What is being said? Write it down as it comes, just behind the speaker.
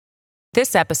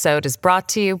This episode is brought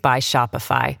to you by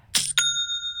Shopify.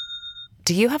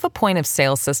 Do you have a point of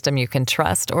sale system you can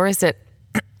trust, or is it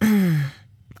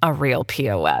a real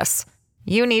POS?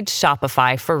 You need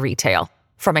Shopify for retail.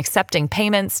 From accepting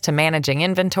payments to managing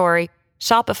inventory,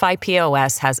 Shopify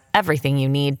POS has everything you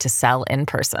need to sell in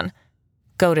person.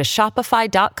 Go to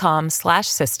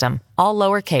shopify.com/system, all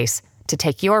lowercase, to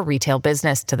take your retail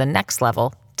business to the next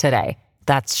level today.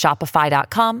 That's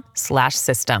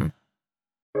shopify.com/system.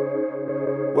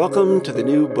 Welcome to the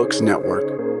New Books Network.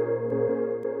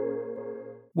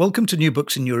 Welcome to New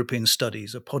Books in European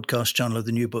Studies, a podcast channel of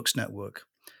the New Books Network.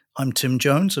 I'm Tim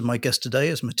Jones, and my guest today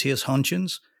is Matthias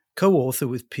Hanchens, co-author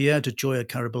with Pierre de Gioia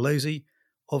Carabalesi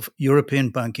of European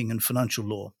Banking and Financial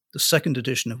Law, the second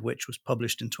edition of which was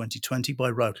published in 2020 by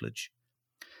Routledge.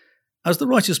 As the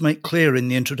writers make clear in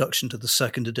the introduction to the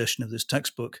second edition of this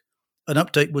textbook, an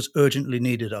update was urgently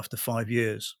needed after 5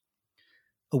 years.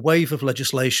 A wave of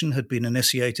legislation had been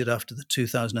initiated after the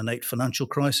 2008 financial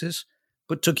crisis,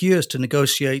 but took years to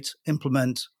negotiate,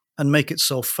 implement, and make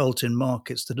itself felt in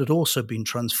markets that had also been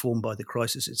transformed by the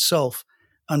crisis itself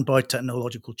and by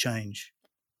technological change.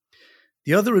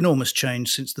 The other enormous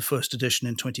change since the first edition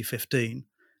in 2015,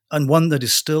 and one that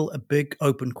is still a big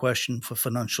open question for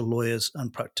financial lawyers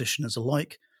and practitioners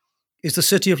alike, is the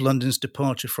City of London's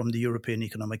departure from the European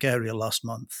Economic Area last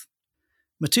month.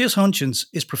 Matthias Hanchens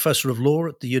is Professor of Law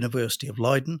at the University of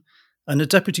Leiden and a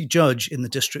Deputy Judge in the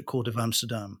District Court of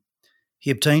Amsterdam. He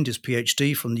obtained his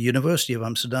PhD from the University of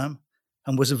Amsterdam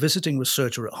and was a visiting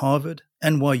researcher at Harvard,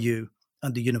 NYU,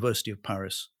 and the University of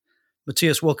Paris.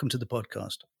 Matthias, welcome to the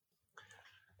podcast.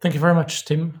 Thank you very much,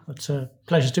 Tim. It's a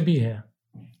pleasure to be here.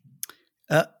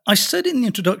 I said in the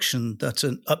introduction that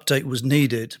an update was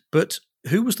needed, but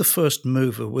who was the first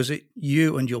mover? Was it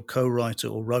you and your co-writer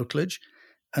or Routledge?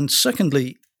 And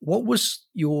secondly, what was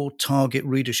your target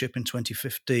readership in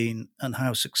 2015 and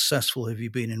how successful have you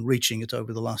been in reaching it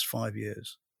over the last 5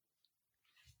 years?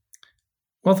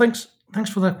 Well, thanks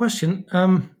for that question.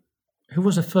 Who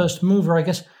was the first mover? I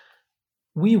guess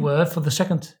we were for the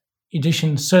second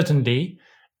edition, certainly.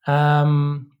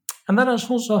 And that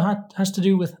also has to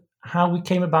do with how we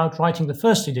came about writing the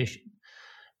first edition.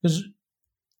 Because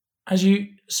as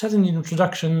you said in the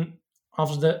introduction,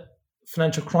 after the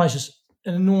financial crisis,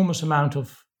 an enormous amount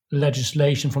of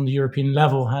legislation from the European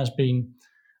level has been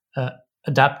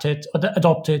adopted,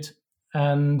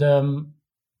 and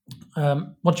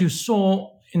what you saw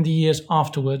in the years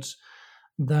afterwards,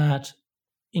 that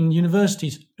in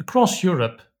universities across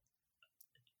Europe,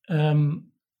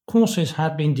 courses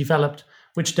had been developed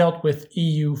which dealt with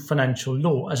EU financial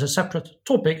law as a separate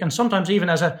topic, and sometimes even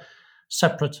as a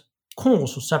separate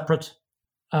course or separate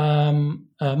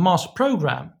master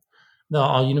program. There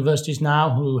are universities now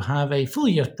who have a full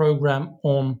year program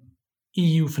on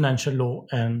EU financial law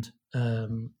and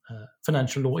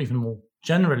financial law even more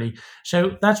generally.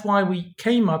 So that's why we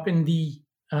came up in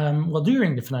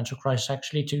during the financial crisis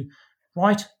actually, to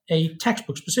write a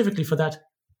textbook specifically for that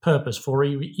purpose, for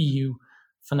EU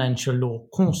financial law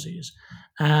courses.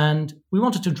 And we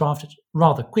wanted to draft it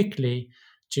rather quickly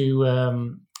to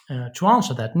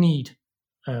answer that need,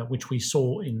 which we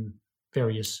saw in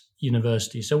various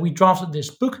universities. So we drafted this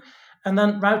book, and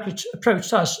then Routledge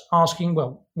approached us asking,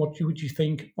 well, what would you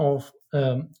think of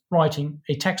writing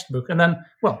a textbook? And then,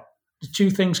 well, the two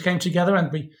things came together,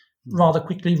 and we rather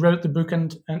quickly wrote the book,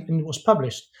 and it was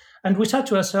published. And we said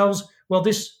to ourselves, well,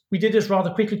 we did this rather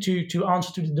quickly to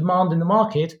answer to the demand in the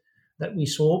market that we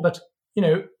saw. But,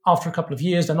 after a couple of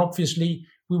years, then obviously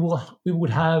we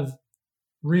would have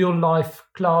real life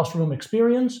classroom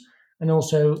experience, and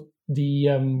also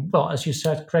as you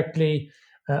said correctly,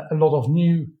 a lot of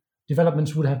new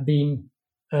developments would have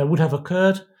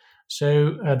occurred.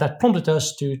 So that prompted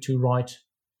us to write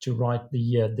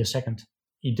the second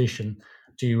edition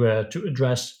to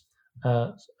address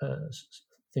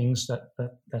things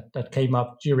that came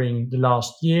up during the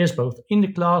last years, both in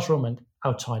the classroom and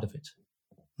outside of it.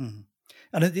 Mm-hmm.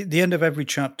 And at the end of every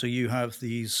chapter, you have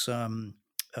these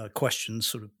questions,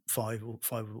 sort of five or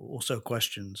so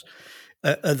questions.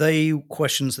 Are they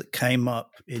questions that came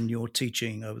up in your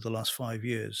teaching over the last 5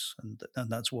 years, and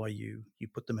that's why you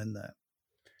put them in there?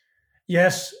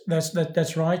 Yes,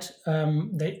 that's right.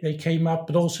 They came up,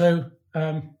 but also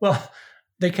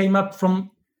they came up from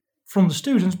the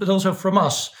students, but also from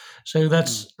us. So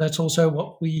that's also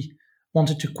what we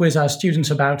wanted to quiz our students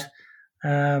about,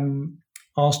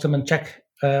 ask them and check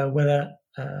whether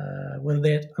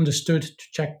they had understood, to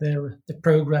check their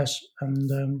progress and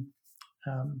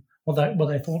what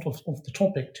they thought of the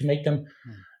topic, to make them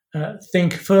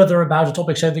think further about the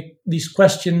topic. So these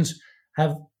questions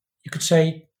have, you could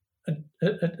say,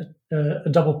 a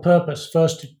double purpose.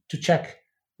 First, to check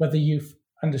whether you've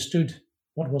understood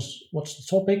what's the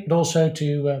topic, but also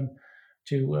to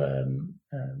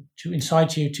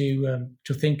incite you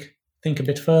to think a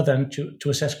bit further and to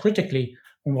assess critically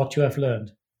on what you have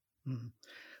learned. Mm.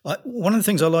 One of the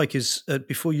things I like is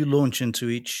before you launch into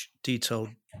each detailed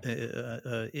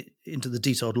into the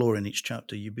detailed law in each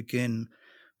chapter, you begin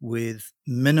with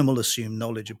minimal assumed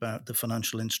knowledge about the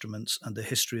financial instruments and the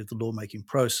history of the lawmaking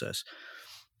process.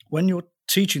 When you're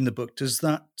teaching the book, does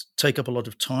that take up a lot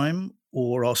of time,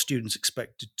 or are students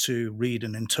expected to read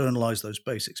and internalize those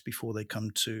basics before they come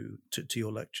to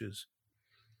your lectures?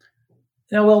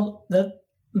 Yeah, well,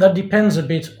 that depends a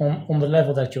bit on the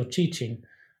level that you're teaching.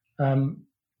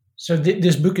 So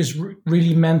this book is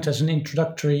really meant as an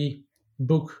introductory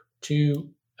book to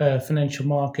financial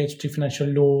markets, to financial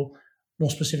law, more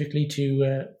specifically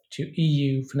to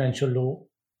EU financial law.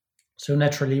 So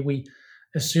naturally, we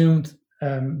assumed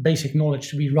basic knowledge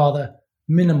to be rather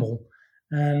minimal,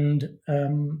 and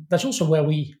that's also where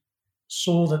we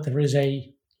saw that there is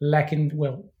a lack in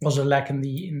what was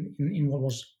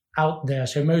out there.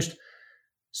 So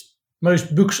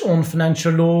most books on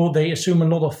financial law, they assume a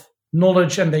lot of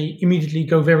knowledge and they immediately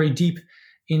go very deep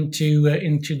into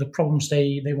the problems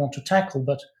they want to tackle,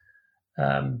 but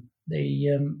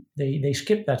they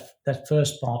skip that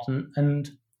first part, and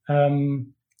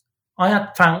I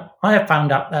have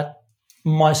found out that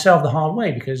myself the hard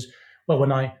way, because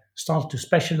when I started to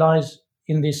specialize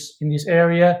in this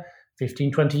area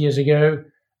 15-20 years ago,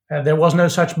 there was no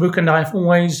such book, and I've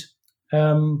always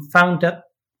found that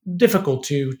difficult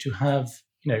to have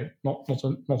not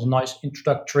a nice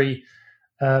introductory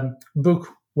book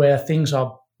where things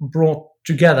are brought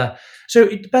together. So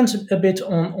it depends a bit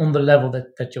on the level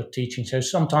that you're teaching. So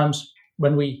sometimes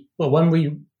when we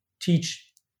teach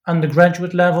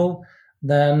undergraduate level,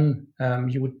 then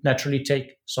you would naturally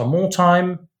take some more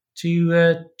time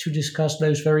to discuss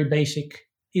those very basic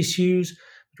issues.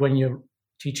 But when you're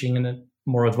teaching in a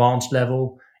more advanced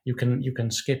level, you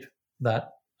can skip that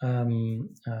and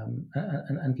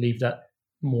leave that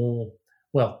more,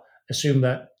 assume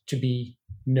that to be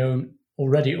known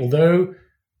already. Although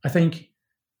I think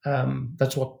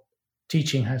that's what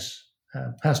teaching has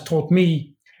taught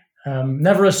me.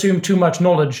 Never assume too much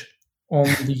knowledge on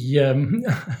the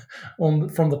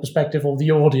from the perspective of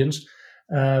the audience.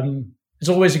 It's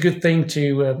always a good thing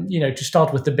to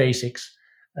start with the basics,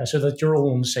 so that you're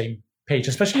all on the same page,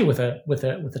 especially with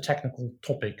a technical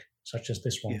topic such as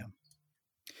this one. Yeah.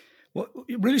 Well,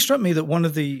 it really struck me that one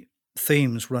of the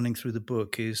themes running through the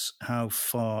book is how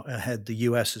far ahead the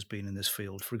US has been in this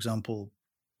field. For example,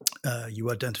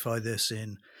 you identify this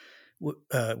in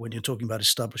when you're talking about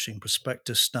establishing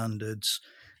prospectus standards,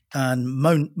 and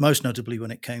most notably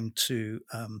when it came to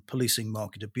policing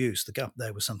market abuse. The gap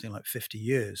there was something like 50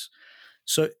 years.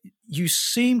 So you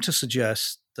seem to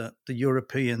suggest that the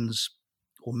Europeans,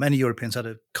 or many Europeans, had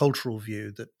a cultural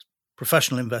view that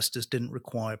professional investors didn't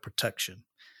require protection.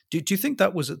 Do you think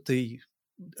that was at the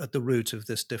root of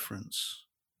this difference?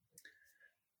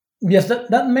 Yes,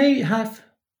 that may have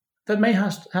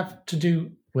to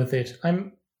do with it.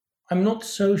 I'm not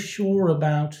so sure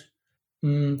about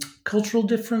cultural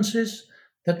differences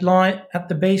that lie at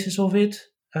the basis of it.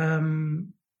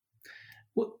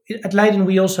 At Leiden,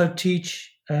 we also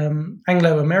teach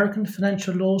Anglo-American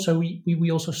financial law, so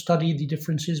we also study the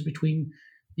differences between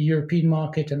the European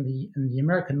market and the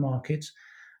American markets.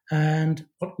 And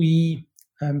what we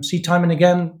see time and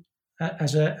again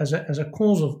as a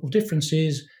cause of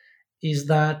differences is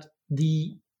that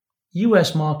the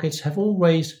US markets have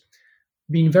always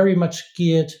been very much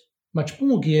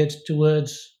more geared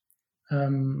towards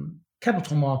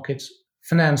capital markets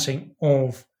financing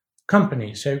of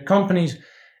companies. So companies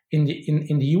in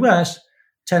the US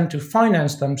tend to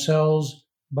finance themselves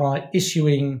by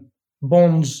issuing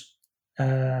bonds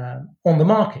on the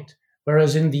market,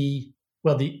 whereas in the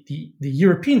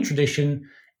European tradition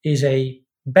is a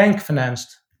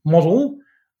bank-financed model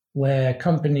where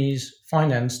companies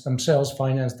finance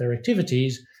their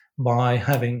activities by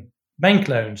having bank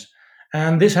loans.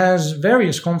 And this has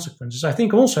various consequences, I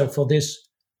think, also for this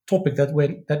topic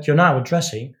that you're now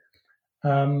addressing.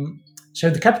 So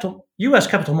the US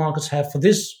capital markets have, for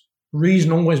this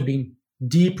reason, always been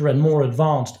deeper and more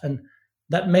advanced. And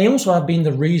that may also have been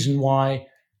the reason why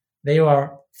they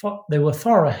were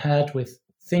far ahead with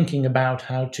thinking about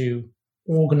how to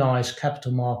organize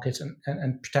capital markets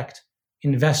and protect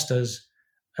investors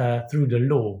through the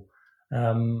law.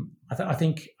 I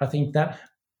think that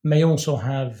may also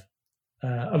have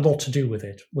a lot to do with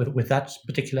it, with that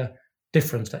particular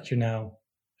difference that you now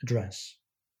address.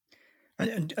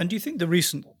 And do you think the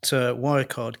recent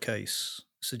Wirecard case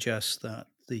suggests that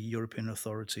the European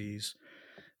authorities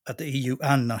at the EU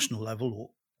and national level, or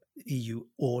EU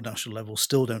or national level,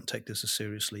 still don't take this as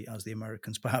seriously as the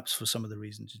Americans, perhaps for some of the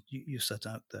reasons you set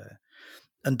out there?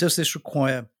 And does this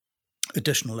require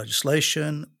additional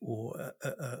legislation or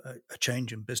a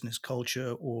change in business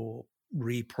culture or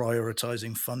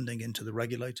reprioritizing funding into the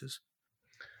regulators?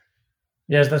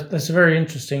 Yes, that's very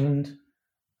interesting.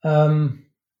 Well,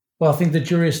 I think the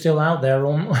jury is still out there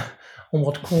on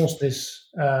what caused this.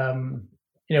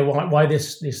 Why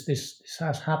this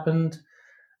has happened,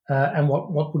 and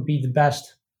what would be the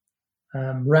best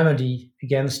remedy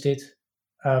against it.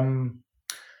 I'm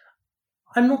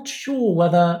not sure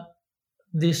whether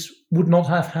this would not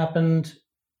have happened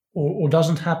or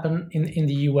doesn't happen in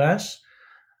the US.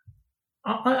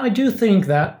 I do think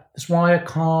that this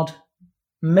Wirecard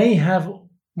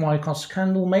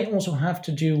scandal may also have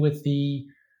to do with the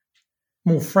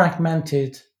more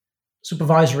fragmented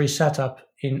supervisory setup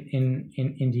in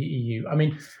the EU. I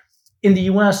mean, in the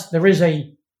US, there is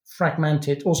a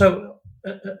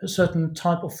certain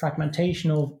type of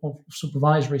fragmentation of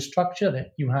supervisory structure,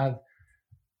 that you have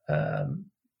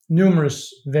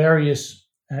numerous various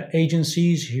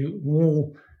agencies who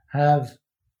all have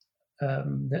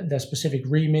their specific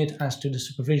remit as to the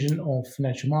supervision of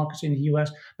financial markets in the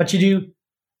US. But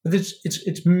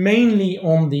it's mainly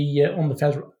on the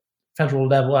federal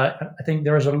level. I think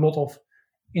there is a lot of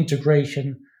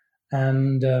integration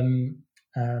and a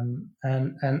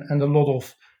lot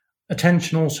of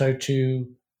attention also to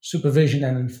supervision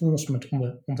and enforcement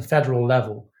on the federal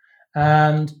level,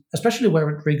 and especially where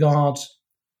it regards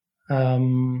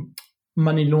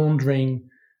money laundering,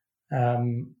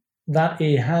 that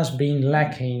it has been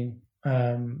lacking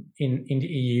in the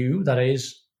EU. That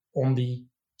is on the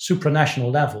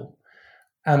supranational level,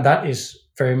 and that is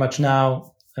very much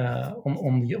now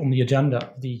on the agenda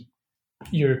of the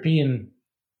European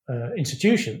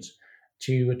institutions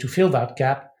to fill that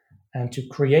gap and to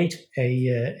create a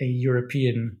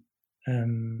European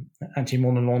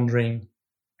anti-money laundering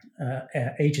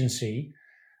agency,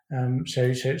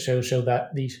 so that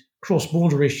these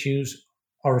cross-border issues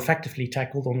are effectively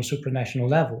tackled on a supranational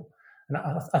level. And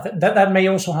that may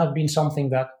also have been something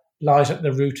that lies at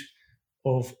the root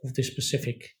of this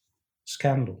specific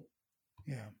scandal.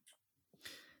 Yeah.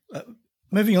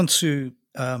 Moving on to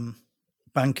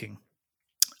banking.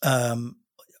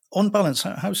 On balance,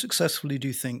 how successfully do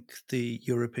you think the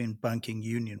European Banking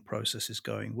Union process is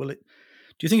going? Do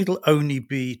you think it'll only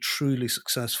be truly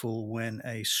successful when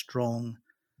a strong,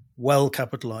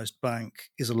 well-capitalized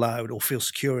bank is allowed or feels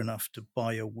secure enough to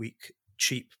buy a weak,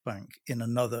 cheap bank in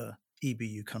another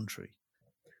EBU country?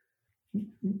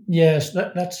 Yes,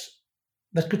 that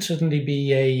could certainly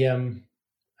be a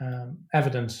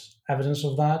evidence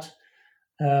of that.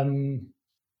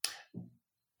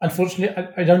 Unfortunately,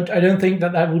 I don't think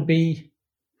that would be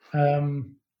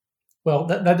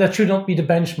that should not be the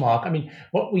benchmark. I mean,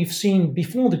 what we've seen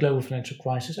before the global financial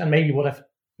crisis, and maybe what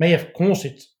may have caused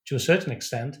it to a certain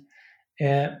extent,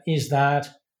 is that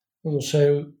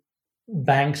also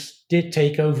banks did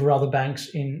take over other banks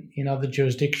in other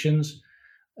jurisdictions,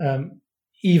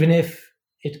 even if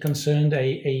it concerned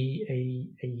a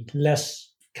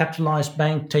less capitalized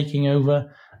bank taking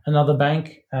over another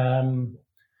bank.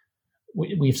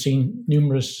 We've seen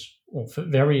numerous or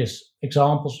various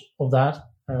examples of that.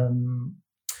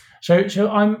 So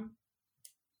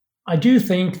I do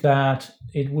think that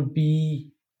it would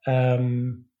be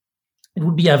evidence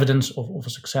of a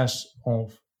success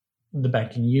of the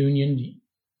banking union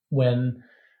when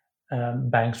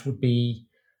banks would be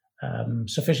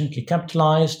sufficiently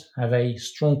capitalized, have a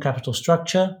strong capital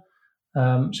structure.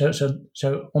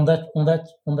 So on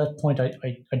that point,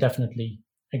 I definitely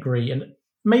agree, and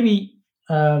maybe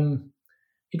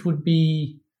it would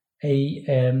be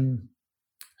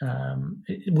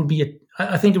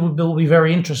I think it will be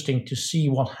very interesting to see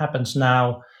what happens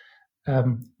now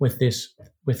with this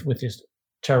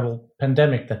terrible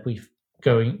pandemic that we've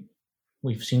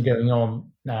seen going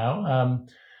on now.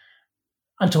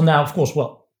 Until now, of course,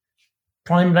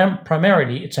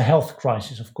 primarily it's a health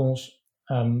crisis, of course,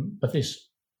 but this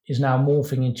is now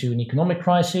morphing into an economic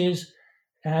crisis,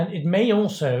 and it may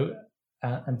also,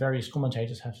 and various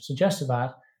commentators have suggested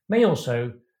that, may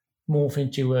also morph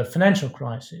into a financial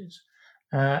crisis.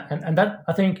 And that,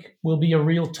 I think, will be a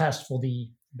real test for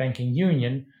the banking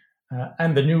union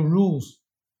and the new rules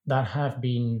that have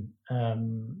been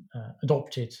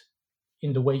adopted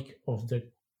in the wake of the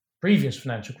previous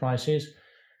financial crisis,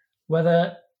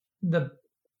 whether the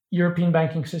European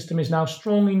banking system is now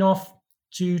strong enough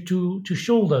to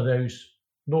shoulder those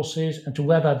losses and to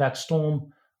weather that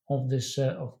storm of this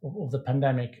of the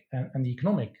pandemic and the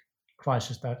economic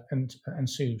crisis that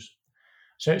ensues.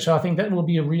 So I think that will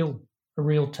be a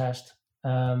real test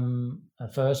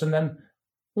first, and then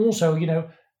also,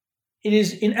 it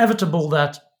is inevitable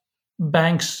that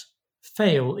banks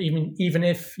fail, even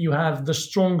if you have the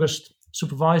strongest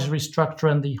supervisory structure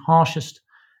and the harshest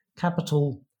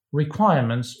capital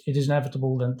requirements. It is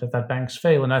inevitable that banks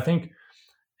fail, and I think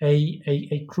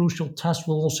a crucial test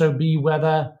will also be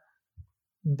whether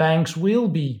banks will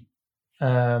be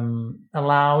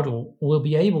allowed or will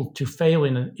be able to fail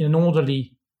in an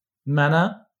orderly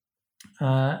manner,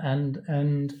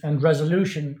 and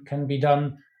resolution can be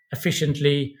done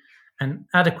efficiently and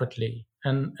adequately.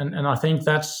 And I think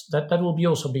that will be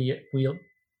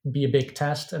a big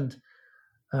test. And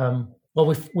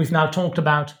we've now talked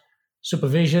about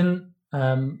supervision.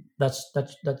 That's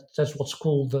what's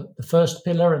called the first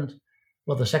pillar, and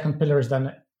the second pillar is then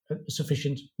a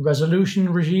sufficient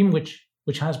resolution regime, which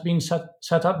has been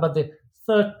set up. But the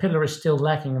third pillar is still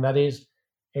lacking, and that is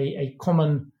a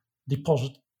common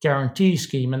deposit guarantee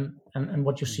scheme. And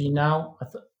what you see now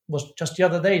was just the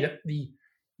other day that the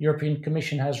European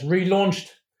Commission has relaunched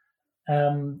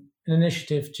an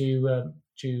initiative to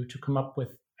come up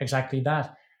with exactly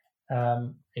that,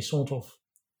 a sort of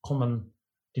common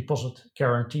deposit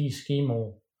guarantee scheme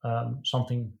or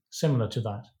something similar to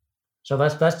that. So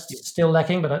that's still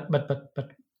lacking,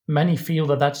 but many feel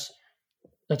that that's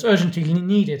urgently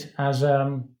needed as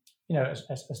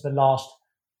as the last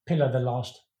pillar, the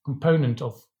last component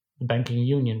of the banking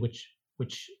union,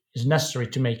 which is necessary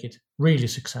to make it really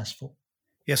successful.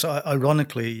 Yes,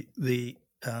 ironically, the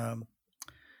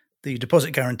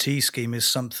deposit guarantee scheme is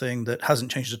something that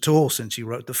hasn't changed at all since you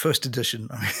wrote the first edition,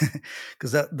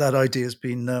 because that idea has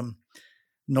been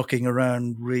knocking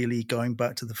around, really going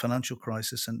back to the financial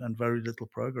crisis, and very little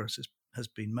progress has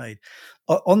been made.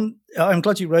 I'm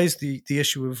glad you raised the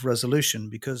issue of resolution,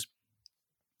 because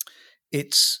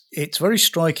it's very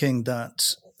striking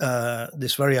that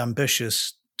this very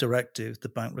ambitious directive, the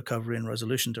Bank Recovery and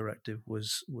Resolution Directive,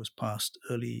 was passed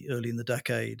early in the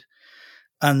decade,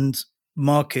 and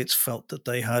markets felt that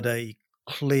they had a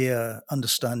clear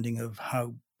understanding of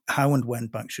how and when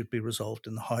banks should be resolved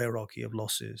in the hierarchy of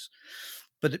losses.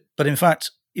 But in fact,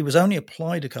 it was only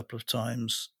applied a couple of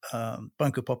times.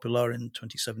 Banco Popular in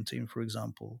 2017, for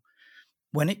example,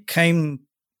 when it came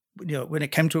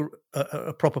to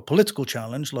a proper political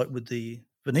challenge, like with the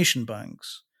Venetian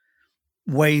banks,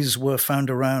 ways were found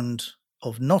around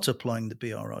of not applying the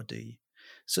BRRD.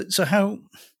 So how,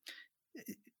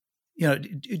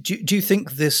 do you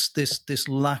think this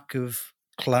lack of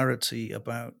clarity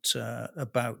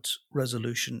about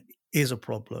resolution is a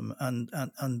problem, and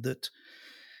that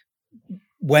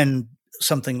when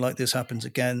something like this happens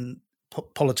again,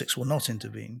 politics will not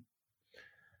intervene?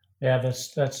 Yeah,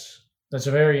 that's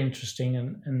a very interesting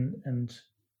and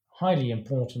highly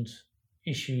important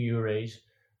issue you raise.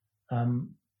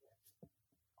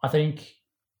 I think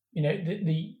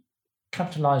the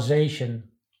capitalization,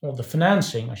 or the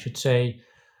financing, I should say,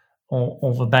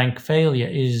 of a bank failure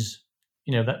is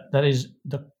that is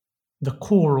the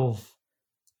core of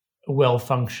a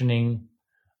well-functioning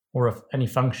or of any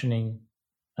functioning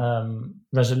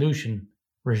resolution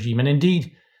regime. And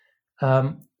indeed,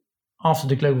 after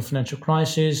the global financial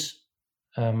crisis,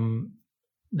 the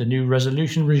new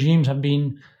resolution regimes have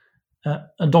been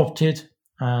adopted,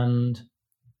 and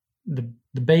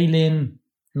the bail-in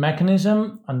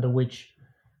mechanism, under which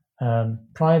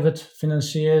private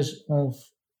financiers of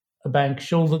a bank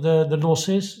shoulder the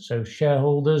losses, so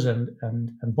shareholders and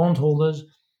bondholders,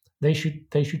 they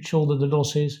should shoulder the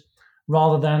losses,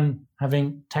 rather than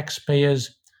having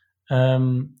taxpayers pay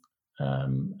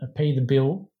the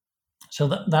bill. So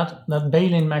that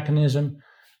bail-in mechanism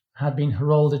had been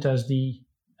heralded as the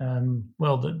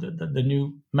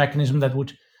new mechanism that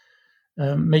would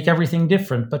make everything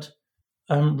different. But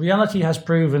reality has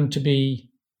proven to be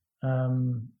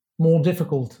more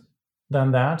difficult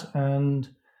than that. And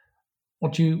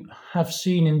what you have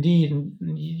seen, indeed, and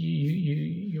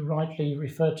you rightly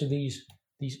refer to these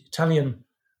Italian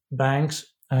banks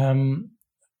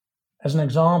as an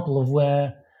example of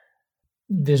where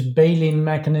this bail-in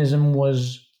mechanism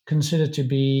was considered to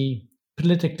be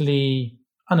politically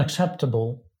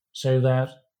unacceptable, so that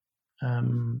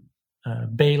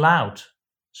bailout,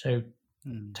 so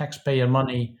taxpayer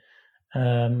money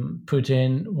put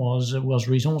in, was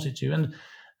resorted to.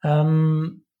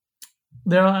 And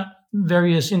there are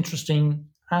various interesting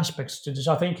aspects to this.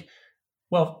 I think,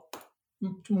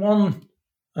 one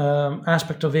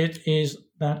aspect of it is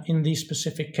that in these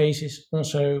specific cases,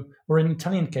 also, or in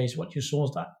Italian case, what you saw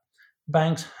is that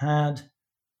banks had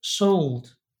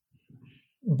sold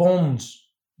bonds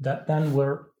that then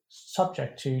were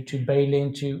subject to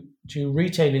bail-in to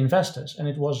retail investors, and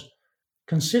it was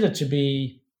considered to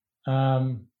be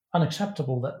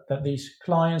unacceptable that these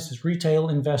clients, these retail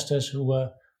investors who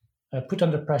were put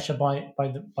under pressure by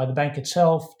the bank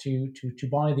itself to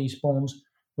buy these bonds,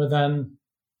 were then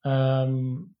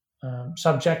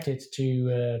subjected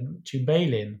to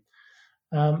bail-in,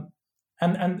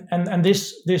 and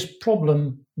this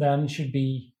problem then should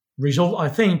be resolved, I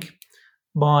think,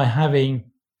 by having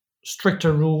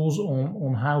stricter rules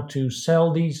on how to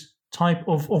sell these type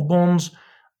of bonds,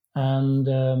 and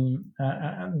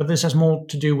but this has more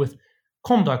to do with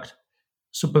conduct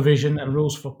supervision and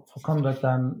rules for conduct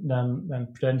than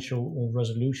prudential or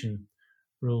resolution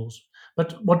rules.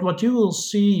 But what you will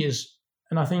see is,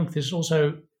 and I think this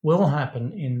also will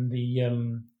happen in the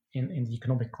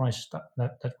economic crisis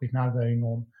that we've now going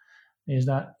on, is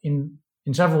that in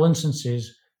several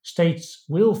instances, states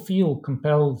will feel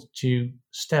compelled to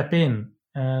step in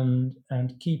and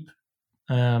keep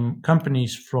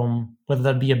companies from, whether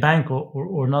that be a bank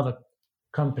or another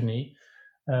company,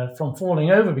 from falling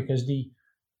over, because the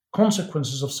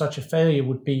consequences of such a failure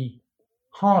would be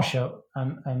harsher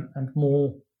and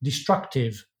more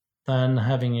destructive than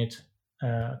having it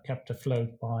kept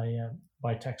afloat by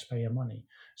taxpayer money.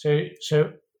 So it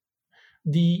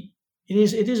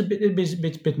is a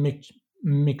bit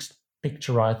mixed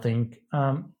picture, I think.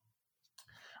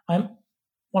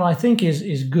 What I think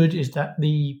is good is that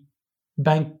the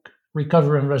bank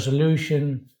recovery and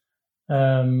resolution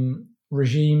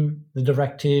regime, the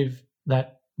directive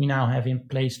that we now have in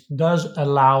place, does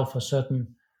allow for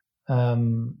certain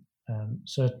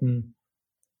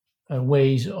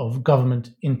ways of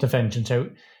government intervention. So,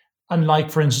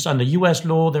 unlike, for instance, under U.S.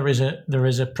 law, there is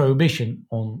a prohibition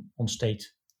on state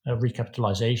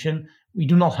recapitalization. We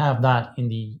do not have that in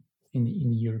the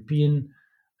European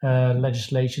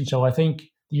legislation. So I think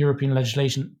the European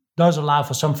legislation does allow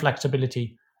for some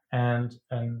flexibility and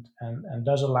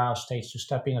does allow states to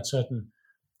step in in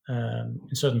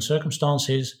certain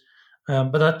circumstances,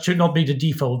 but that should not be the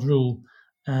default rule.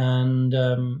 And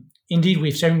indeed,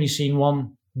 we've only seen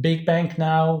one big bank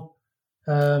now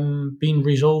being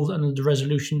resolved under the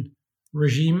resolution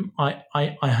regime. I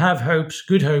have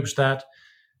good hopes that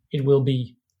it will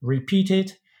be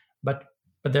repeated, but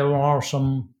there are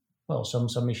some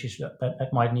issues that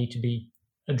might need to be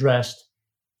addressed.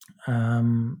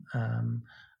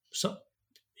 So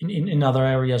in other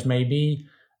areas, maybe,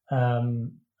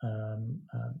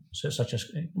 such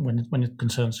as when it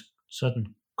concerns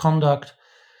certain conduct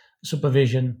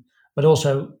supervision, but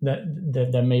also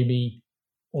there may be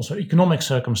also economic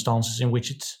circumstances in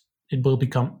which it will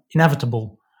become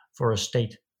inevitable for a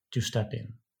state to step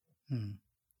in.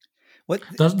 What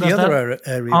does the other that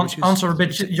area? Which is, answer a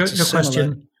bit your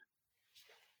question?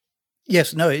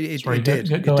 Yes, no, it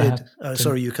did. Go ahead.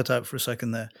 Sorry, you cut out for a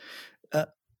second there.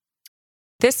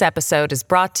 This episode is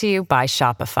brought to you by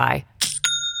Shopify.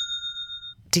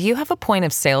 Do you have a point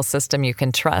of sale system you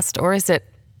can trust, or is it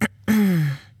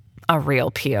a real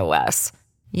POS?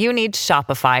 You need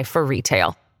Shopify for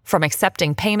retail. From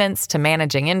accepting payments to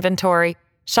managing inventory,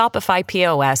 Shopify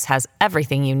POS has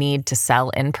everything you need to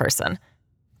sell in person.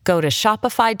 Go to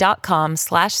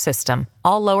shopify.com/system,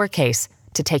 all lowercase,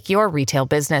 to take your retail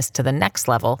business to the next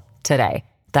level today.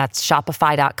 That's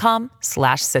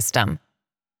shopify.com/system.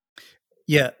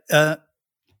 Yeah.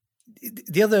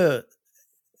 The other,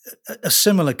 a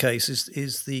similar case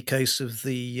is the case of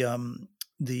the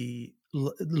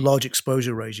large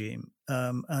exposure regime.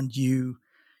 And you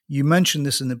mentioned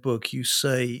this in the book. You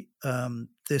say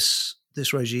this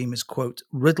regime is, quote,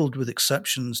 riddled with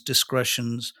exceptions,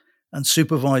 discretions, and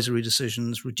supervisory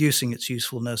decisions, reducing its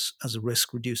usefulness as a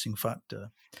risk-reducing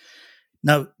factor.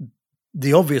 Now,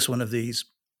 the obvious one of these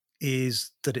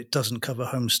is that it doesn't cover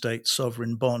home state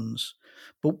sovereign bonds.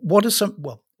 But what are some?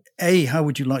 Well, A, how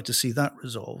would you like to see that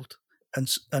resolved?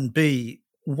 And B,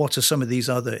 what are some of these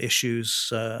other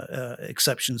issues,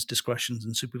 exceptions, discretions,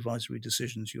 and supervisory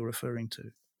decisions you're referring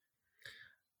to?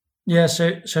 Yeah,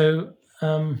 so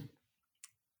a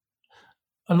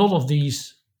lot of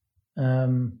these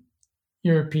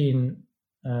European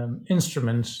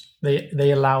instruments,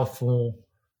 they allow for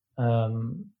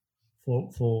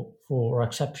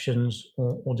exceptions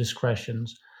or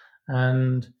discretions,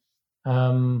 and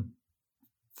from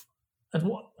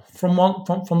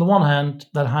the one hand,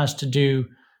 that has to do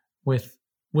with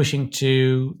wishing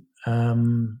to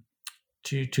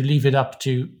leave it up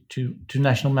to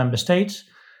national member states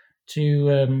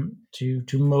to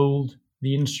mold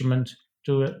the instrument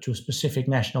to a specific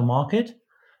national market.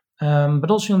 But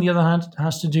also, on the other hand, it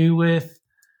has to do with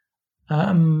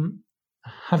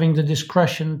having the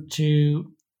discretion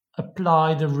to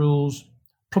apply the rules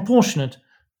proportionate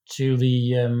to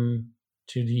the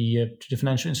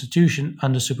financial institution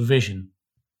under supervision.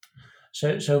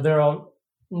 So there are a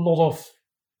lot of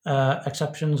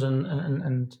exceptions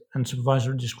and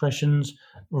supervisory discretions,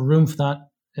 or room for that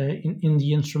in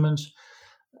the instruments.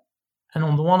 And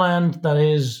on the one hand, that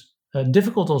is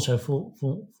difficult also for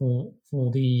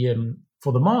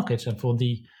the markets and for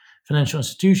the financial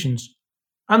institutions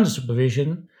under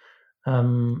supervision,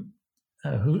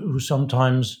 who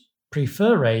sometimes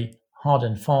prefer a hard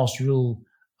and fast rule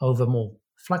over more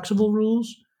flexible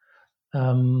rules,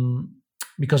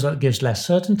 because that gives less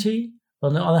certainty. But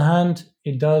on the other hand,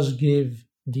 it does give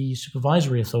the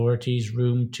supervisory authorities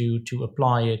room to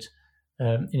apply it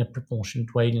in a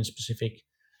proportionate way in a specific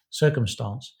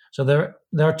circumstance. So there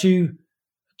are two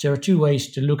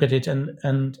ways to look at it,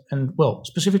 and well,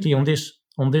 specifically on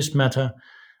this matter,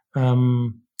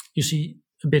 you see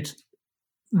a bit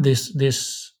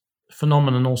this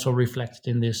phenomenon also reflected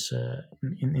in this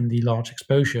in the large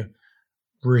exposure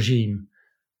regime.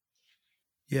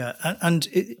 Yeah, and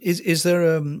is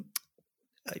there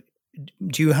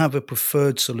do you have a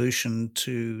preferred solution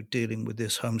to dealing with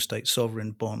this home state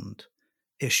sovereign bond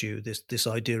issue? This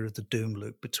idea of the doom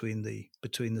loop between the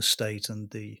state and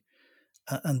the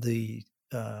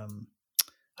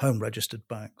home registered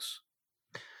banks.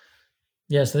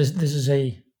 Yes, this is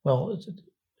it's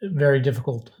a very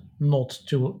difficult knot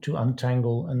to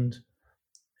untangle, and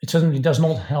it certainly does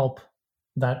not help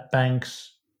that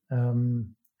banks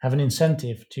have an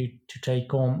incentive to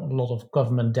take on a lot of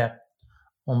government debt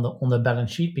on the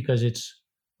balance sheet, because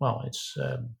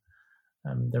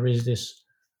there is this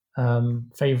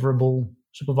favorable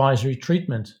supervisory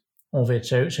treatment of it.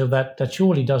 So that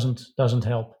surely doesn't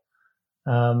help.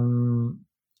 There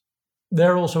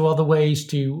are also other ways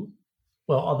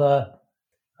other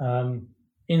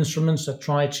instruments that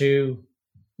try to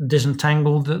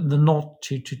disentangle the knot,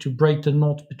 to break the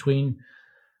knot between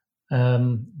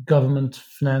government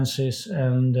finances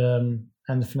and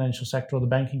the financial sector or the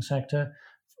banking sector.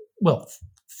 Well,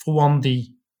 for one, the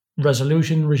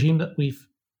resolution regime that we've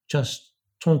just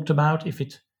talked about. If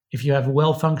you have a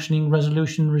well-functioning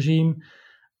resolution regime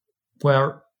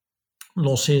where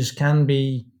losses can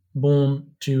be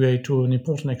borne to an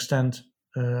important extent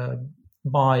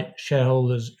by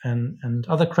shareholders and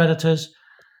other creditors,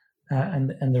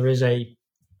 and there is a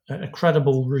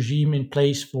credible regime in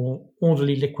place for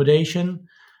orderly liquidation,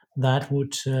 that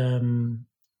would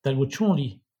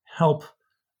surely help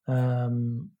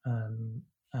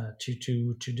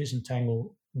to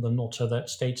disentangle the knot, so that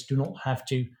states do not have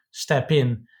to step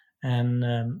in and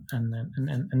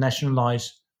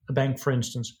nationalize a bank, for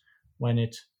instance, when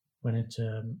it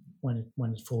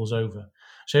falls over.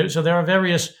 So there are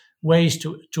various ways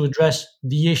to address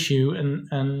the issue,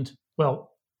 and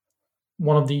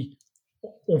one of the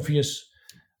obvious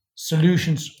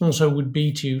solutions also would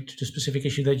be to the specific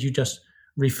issue that you just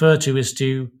referred to, is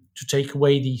to take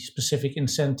away the specific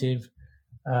incentive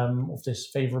of this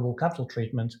favorable capital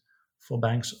treatment for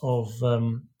banks of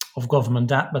government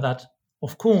debt. But that,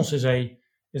 of course, is a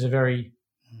very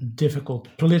difficult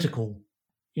political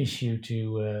issue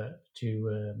to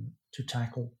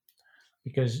tackle,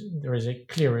 because there is a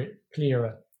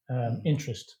clearer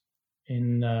interest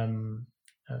in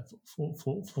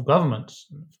for governments,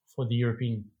 for the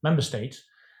European member states,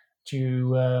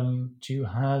 to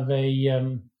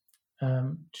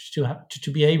have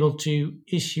to be able to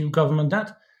issue government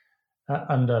debt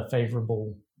under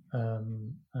favorable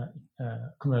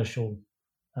commercial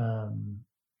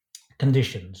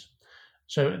conditions.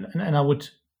 So, and I would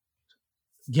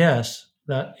guess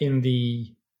that in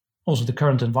the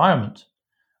current environment,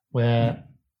 where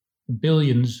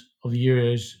billions of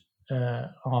euros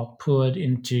are poured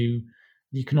into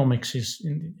the economics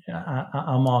in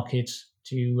our markets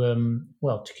to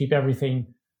keep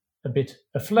everything a bit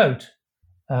afloat.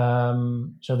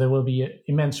 So there will be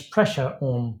immense pressure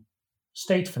on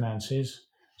state finances.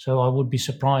 So I would be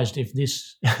surprised if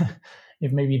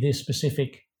if maybe this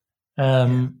specific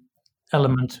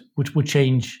element would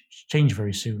change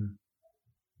very soon.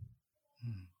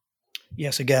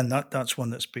 Yes, again, that's one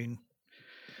that's been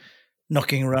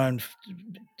knocking around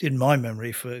in my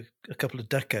memory for a couple of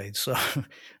decades, so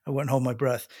I won't hold my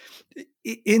breath.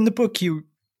 In the book, you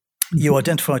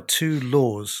identified two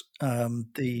laws,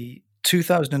 the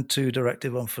 2002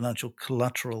 Directive on Financial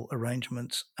Collateral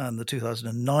Arrangements and the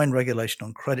 2009 Regulation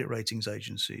on Credit Ratings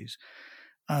Agencies,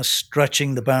 as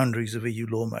stretching the boundaries of EU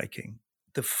lawmaking.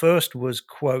 The first was,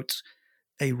 quote,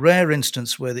 a rare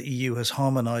instance where the EU has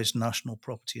harmonized national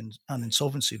property and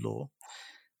insolvency law,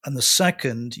 And the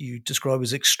second you describe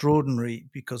as extraordinary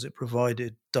because it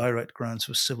provided direct grounds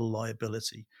for civil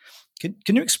liability.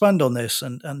 Can you expand on this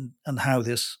and how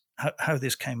this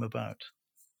came about?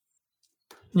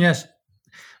 Yes.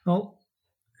 Well,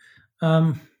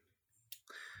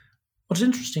 what's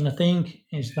interesting, I think,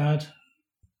 is that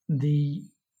the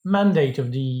mandate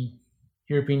of the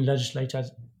European legislature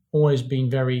has always been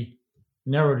very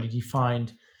narrowly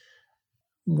defined,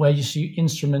 where you see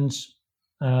instruments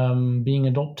being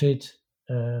adopted,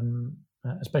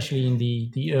 especially in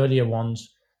the earlier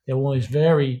ones. They're always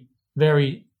very,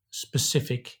 very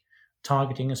specific,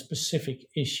 targeting a specific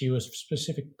issue, a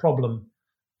specific problem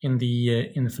in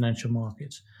the financial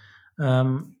markets.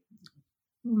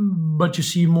 But you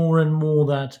see more and more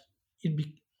that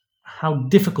how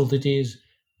difficult it is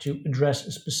to address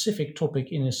a specific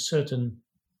topic in a certain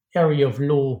area of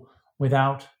law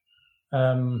without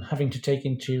having to take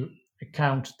into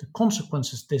account the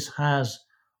consequences this has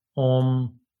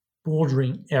on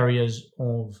bordering areas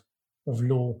of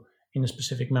law in a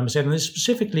specific member state. And this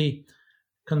specifically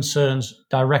concerns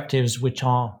directives which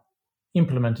are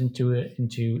implemented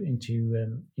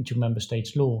into member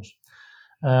states' laws.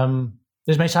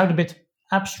 This may sound a bit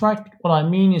abstract, but what I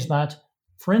mean is that,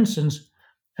 for instance,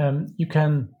 you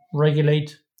can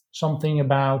regulate something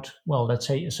about, well, let's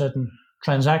say a certain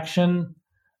transaction,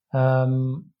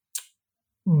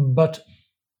 but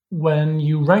when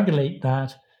you regulate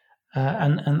that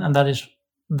and that is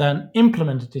then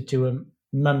implemented into a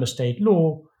member state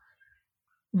law,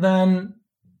 then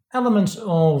elements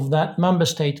of that member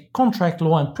state contract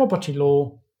law and property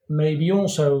law may be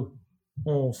also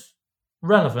of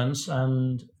relevance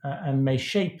and may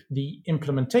shape the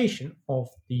implementation of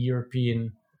the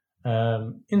European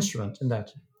instrument in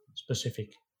that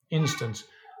specific instance.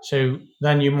 So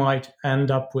then you might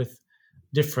end up with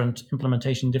different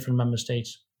implementation in different member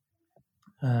states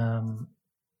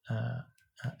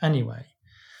anyway.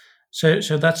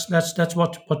 So that's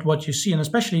what you see, and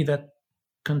especially that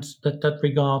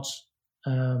regards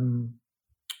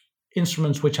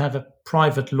instruments which have a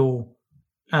private law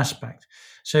aspect.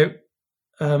 So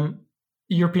the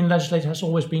European legislator has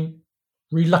always been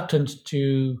reluctant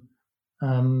to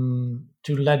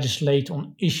legislate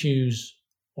on issues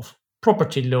of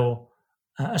property law,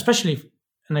 especially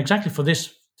and exactly for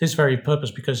this very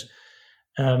purpose, because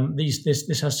this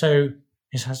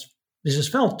is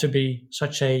felt to be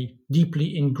such a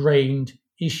deeply ingrained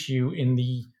issue in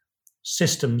the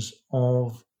systems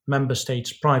of member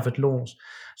states' private laws.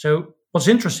 So what's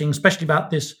interesting, especially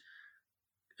about this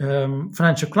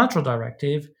Financial Collateral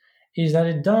Directive, is that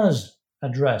it does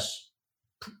address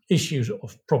issues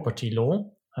of property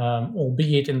law,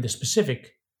 albeit in the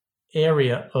specific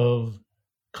area of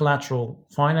collateral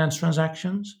finance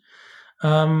transactions.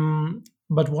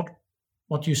 But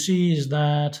what you see is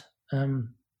that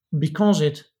because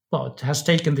it has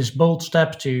taken this bold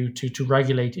step to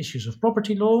regulate issues of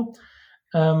property law,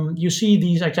 you see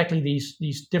these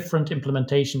different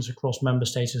implementations across member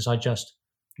states as I just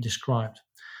described.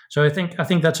 So I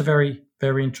think that's a very,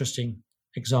 very interesting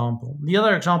example. The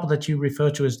other example that you refer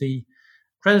to is the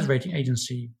credit rating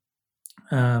agency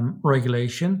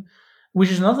regulation, which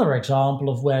is another example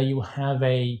of where you have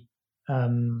an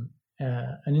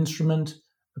instrument,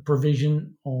 a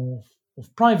provision of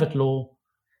private law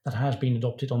that has been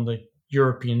adopted on the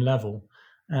European level.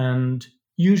 And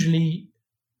usually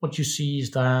what you see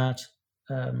is that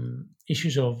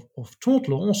issues of tort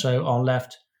law also are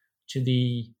left to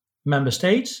the member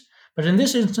states. But in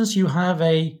this instance, you have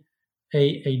a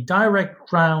direct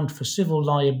ground for civil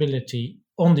liability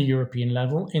on the European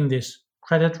level in this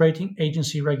credit rating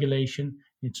agency regulation.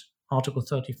 It's Article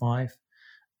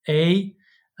 35A.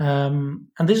 And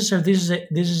this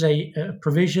is a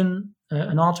provision,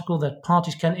 an article that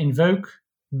parties can invoke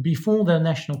before their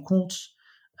national courts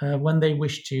when they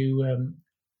wish to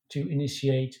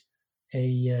initiate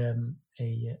a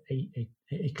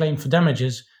claim for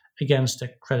damages against a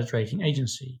credit rating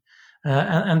agency.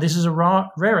 And this is a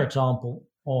rare example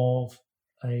of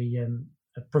a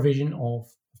provision of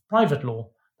private law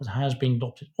that has been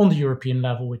adopted on the European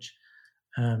level, which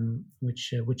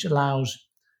allows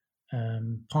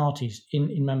parties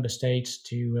in member states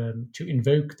to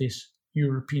invoke this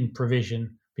European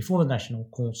provision before the national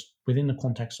courts within the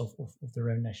context of their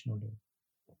own national law.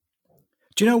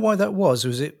 Do you know why that was?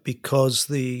 Was it because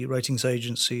the ratings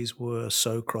agencies were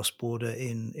so cross-border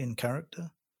in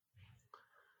character?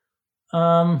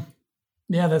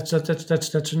 Yeah, that's a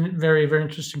very, very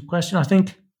interesting question. I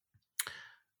think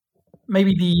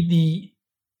maybe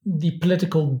the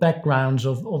political backgrounds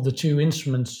of the two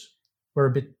instruments were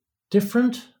a bit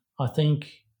different. I think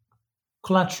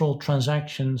collateral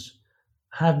transactions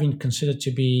have been considered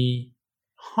to be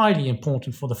highly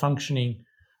important for the functioning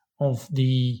of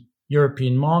the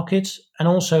European markets, and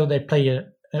also they play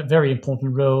a very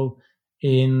important role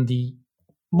in the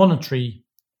monetary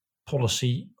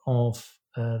policy of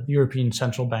the European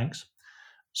central banks.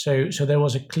 So there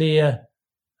was a clear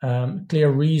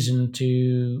reason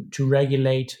to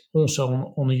regulate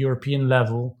also on a European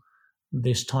level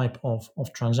this type of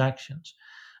transactions,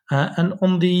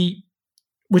 and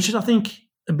which is, I think,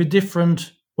 a bit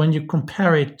different when you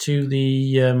compare it to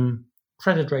the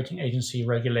credit rating agency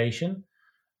regulation,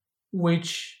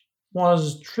 which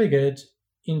was triggered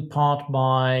in part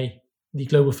by the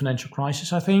global financial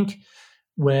crisis, I think,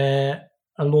 where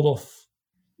a lot of,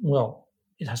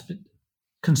 it has been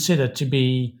considered to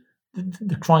be,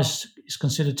 the crisis is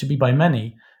considered to be by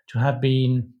many to have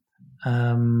been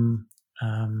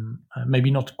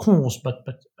maybe not caused,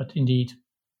 but indeed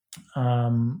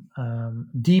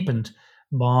deepened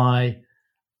by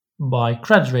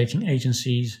credit rating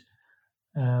agencies,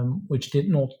 which did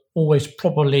not always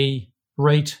properly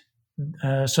rate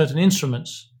certain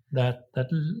instruments that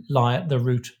lie at the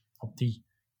root of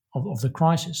the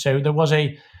crisis. So there was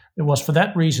for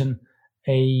that reason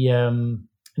an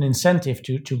incentive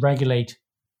to regulate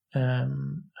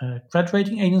credit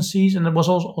rating agencies, and there was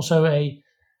also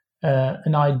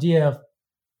an idea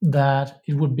that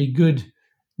it would be good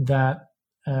that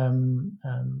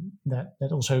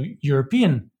also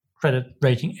European credit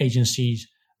rating agencies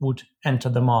would enter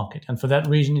the market, and for that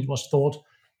reason, it was thought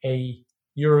a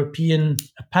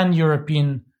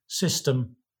pan-European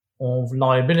system of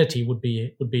liability would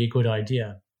be a good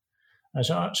idea.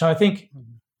 So I think,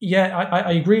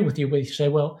 I agree with you. Where you say,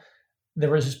 well,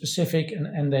 there is a specific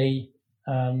and a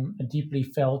deeply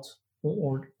felt,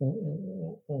 or it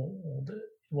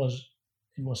was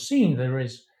seen there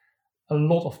is a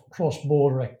lot of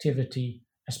cross-border activity,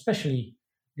 especially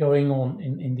going on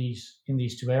in these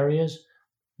two areas,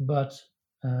 but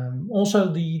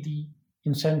also the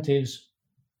incentives,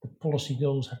 the policy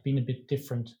goals have been a bit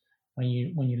different when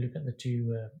you look at the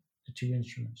two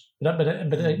instruments.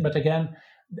 But again,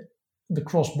 the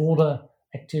cross-border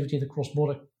activity, the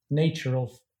cross-border nature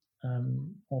of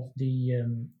the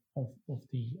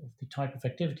type of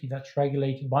activity that's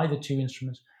regulated by the two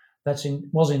instruments,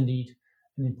 was indeed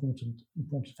an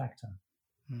important factor.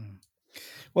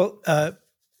 Well,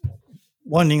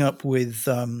 winding up with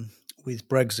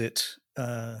Brexit,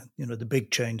 the big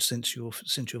change since your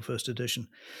first edition.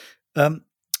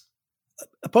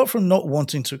 Apart from not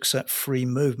wanting to accept free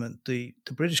movement, the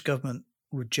British government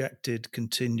rejected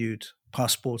continued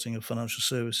passporting of financial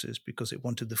services because it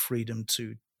wanted the freedom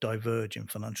to diverge in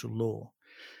financial law.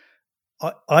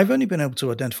 I've only been able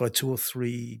to identify 2 or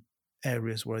 3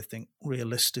 areas where I think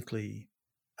realistically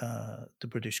the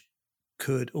British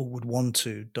could or would want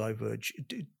to diverge.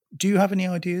 Do you have any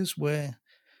ideas where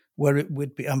it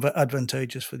would be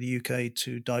advantageous for the UK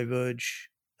to diverge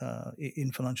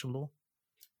in financial law?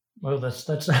 Well, that's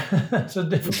a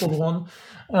difficult one.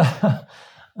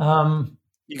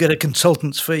 You get a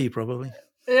consultant's fee, probably.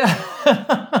 Yeah.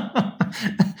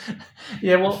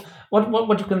 Yeah. Well,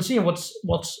 what you can see, and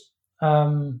what's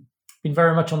been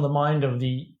very much on the mind of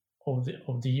the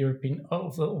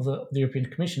European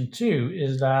Commission too,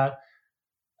 is that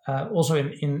also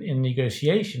in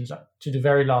negotiations to the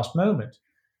very last moment,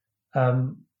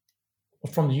 from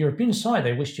the European side,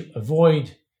 they wish to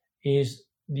avoid is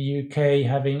the UK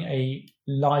having a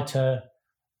lighter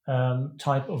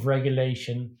type of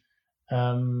regulation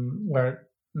where it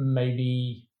may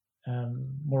be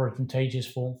more advantageous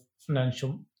for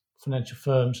financial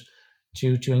firms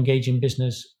to engage in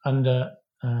business under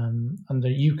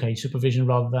UK supervision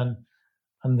rather than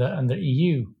under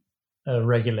EU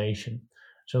regulation.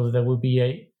 So there would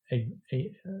be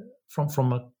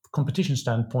from a competition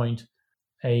standpoint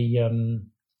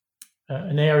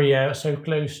an area so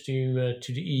close to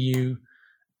the EU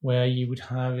where you would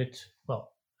have it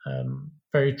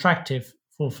very attractive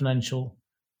for financial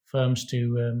firms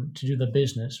to do their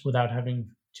business without having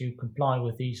to comply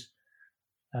with these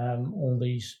all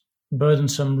these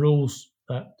burdensome rules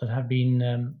that have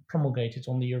been promulgated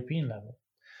on the European level.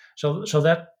 So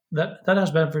that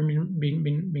has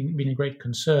been a great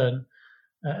concern,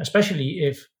 especially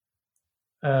if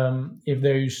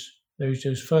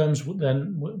those firms would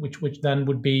then, which then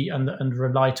would be under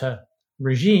a lighter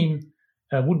regime,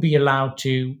 would be allowed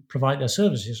to provide their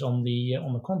services on the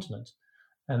continent,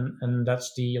 and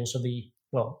that's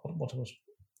what was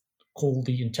called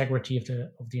the integrity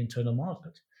of the internal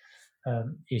market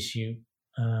issue,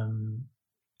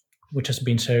 which has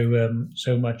been so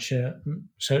much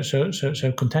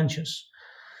so contentious.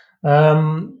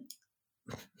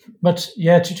 But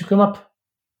yeah, to come up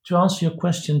to answer your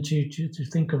question, to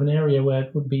think of an area where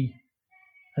it would be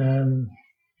um,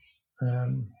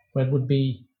 where it would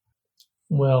be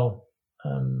well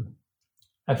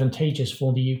advantageous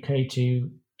for the UK to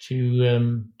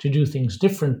do things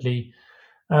differently.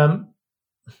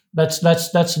 That's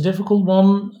a difficult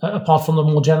one. Apart from the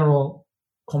more general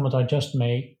comment I just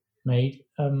made.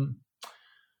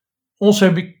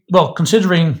 Also,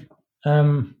 considering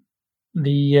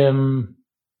the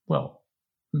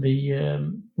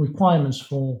requirements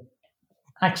for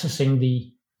accessing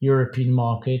the European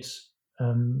markets,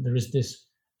 there is this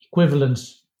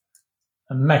equivalence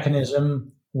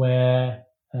mechanism where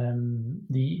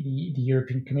the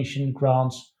European Commission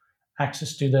grants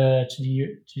access to the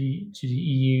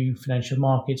EU financial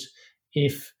markets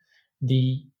if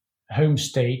the home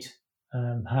state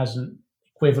has an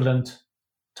equivalent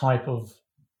type of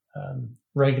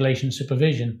regulation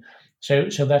supervision.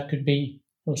 So that could be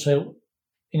also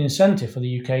an incentive for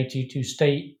the UK to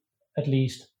stay at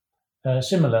least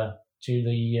similar to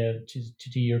the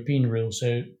European rules.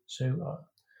 So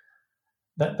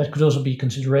that could also be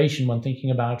consideration when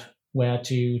thinking about where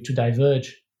to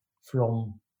diverge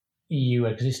from EU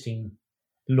existing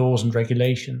laws and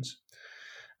regulations.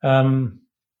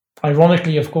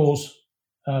 Ironically, of course,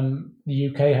 the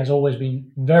UK has always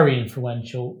been very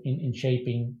influential in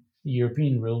shaping the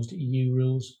European rules, the EU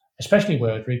rules, especially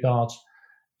where it regards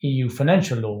EU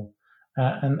financial law,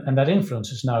 and that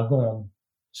influence is now gone.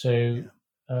 So,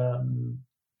 where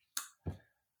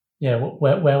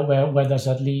does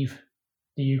that leave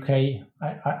the UK?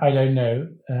 I don't know,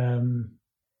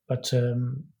 but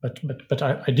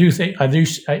I do think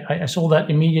I saw that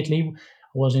immediately. I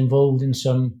was involved in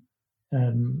some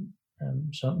in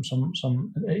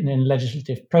a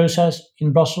legislative process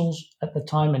in Brussels at the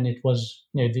time, and it was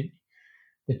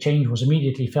the change was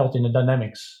immediately felt in the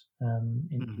dynamics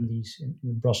in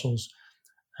Brussels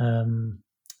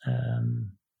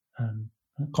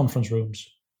conference rooms.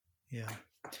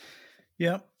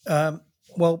 Yeah.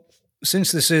 Well,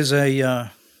 since this is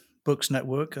a Books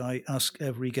Network, I ask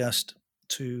every guest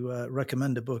to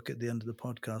recommend a book at the end of the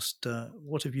podcast.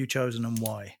 What have you chosen and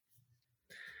why?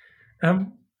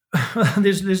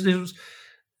 This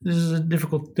is a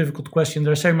difficult question.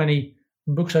 There are so many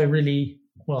books I really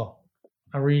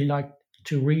like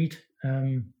to read.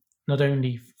 Not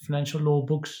only financial law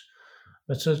books,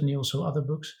 but certainly also other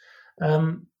books.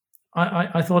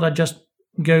 I thought I'd just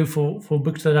go for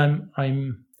books that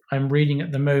I'm reading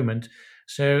at the moment.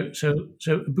 So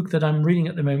a book that I'm reading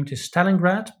at the moment is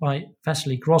Stalingrad by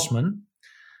Vasily Grossman,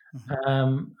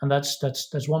 and that's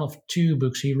one of two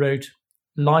books he wrote.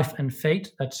 Life and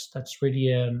Fate. That's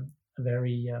really a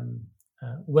very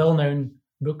well-known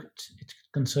book. It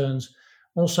concerns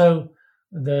also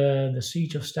the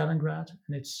siege of Stalingrad,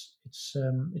 and it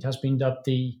has been dubbed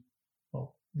the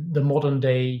modern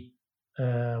day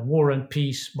War and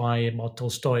Peace by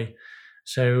Tolstoy.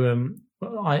 So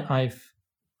I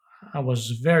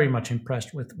was very much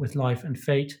impressed with Life and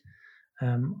Fate.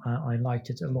 I liked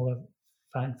it a lot.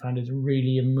 Found it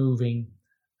really a moving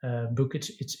book.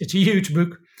 It's a huge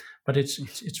book, but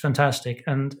it's fantastic,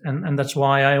 and that's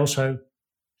why I also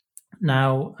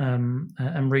now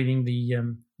am reading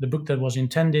the book that was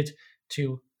intended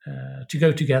to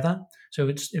go together. So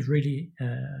it's really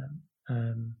a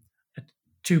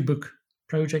 2-book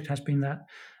project has been that.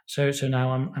 So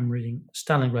now I'm reading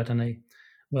Stalingrad, and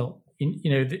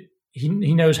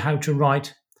he knows how to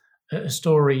write a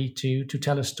story to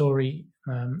tell a story.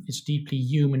 It's deeply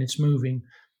human. It's moving.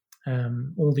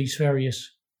 All these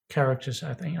various characters.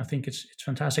 I think it's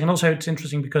fantastic, and also it's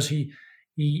interesting because he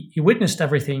witnessed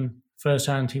everything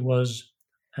firsthand. He was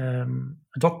a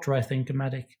doctor, I think, a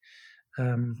medic,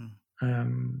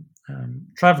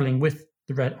 traveling with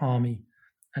the Red Army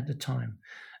at the time.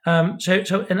 And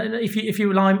if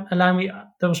you allow me,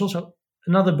 there was also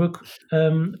another book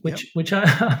which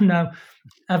I'm now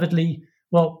avidly,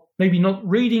 maybe not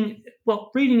reading. Well,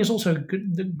 reading is also a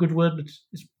good word, but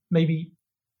it's maybe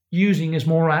using is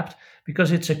more apt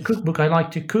because it's a cookbook. I like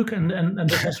to cook, and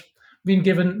it has been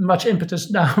given much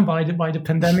impetus now by the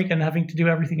pandemic and having to do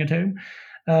everything at home.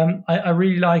 I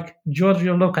really like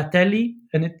Giorgio Locatelli,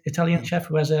 an Italian chef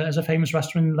who has a famous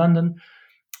restaurant in London.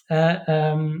 He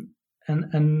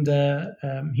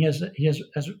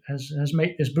has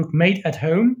made this book Made at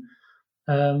Home,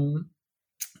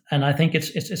 and I think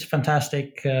it's a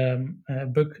fantastic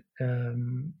book.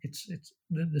 It's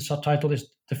the subtitle is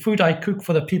 "The Food I Cook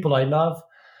for the People I Love,"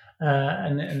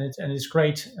 and it's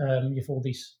great. You have all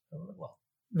these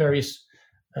various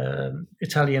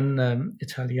Italian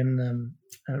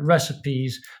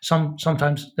recipes.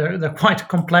 Sometimes they're quite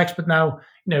complex, but now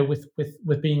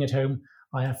with being at home,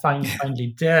 I have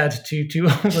finally dared to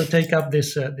take up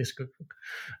this cookbook.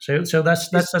 So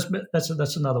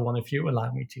that's another one, if you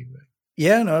allow me to.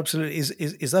 Yeah, no, absolutely.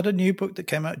 Is that a new book that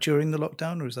came out during the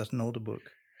lockdown, or is that an older book?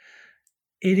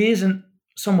 It is a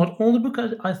somewhat older book.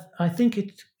 I think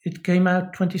it came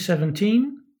out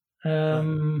 2017,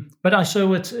 but I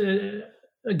saw it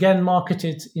again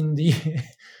marketed in the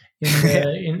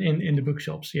in the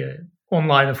bookshops. Yeah,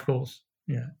 online, of course.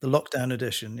 Yeah, the lockdown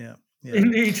edition. Yeah.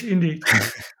 Indeed.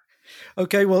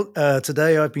 Okay, well,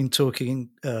 today I've been talking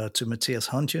to Matthias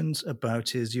Hantjens about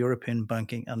his European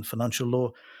Banking and Financial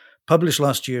Law, published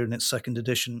last year in its second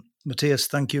edition. Matthias,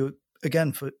 thank you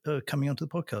again for coming onto the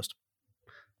podcast.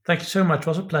 Thank you so much. It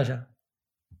was a pleasure.